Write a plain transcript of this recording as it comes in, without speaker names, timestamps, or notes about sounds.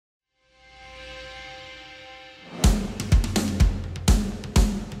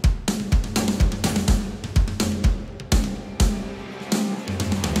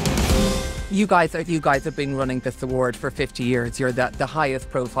You guys have been running this award for 50 years. You're the highest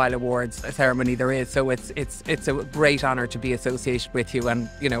profile awards ceremony there is. So it's a great honour to be associated with you. And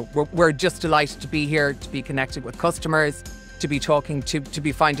you know, we're just delighted to be here, to be connected with customers, to be talking to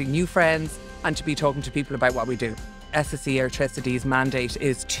be finding new friends, and to be talking to people about what we do. SSE Airtricity's mandate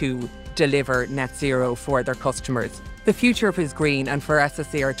is to deliver net zero for their customers. The future of is green, and for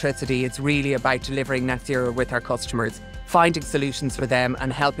SSE Airtricity, it's really about delivering net zero with our customers, finding solutions for them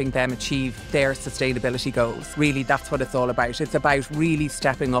and helping them achieve their sustainability goals. Really, that's what it's all about. It's about really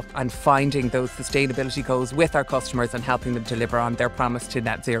stepping up and finding those sustainability goals with our customers and helping them deliver on their promise to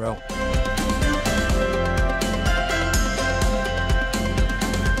net zero.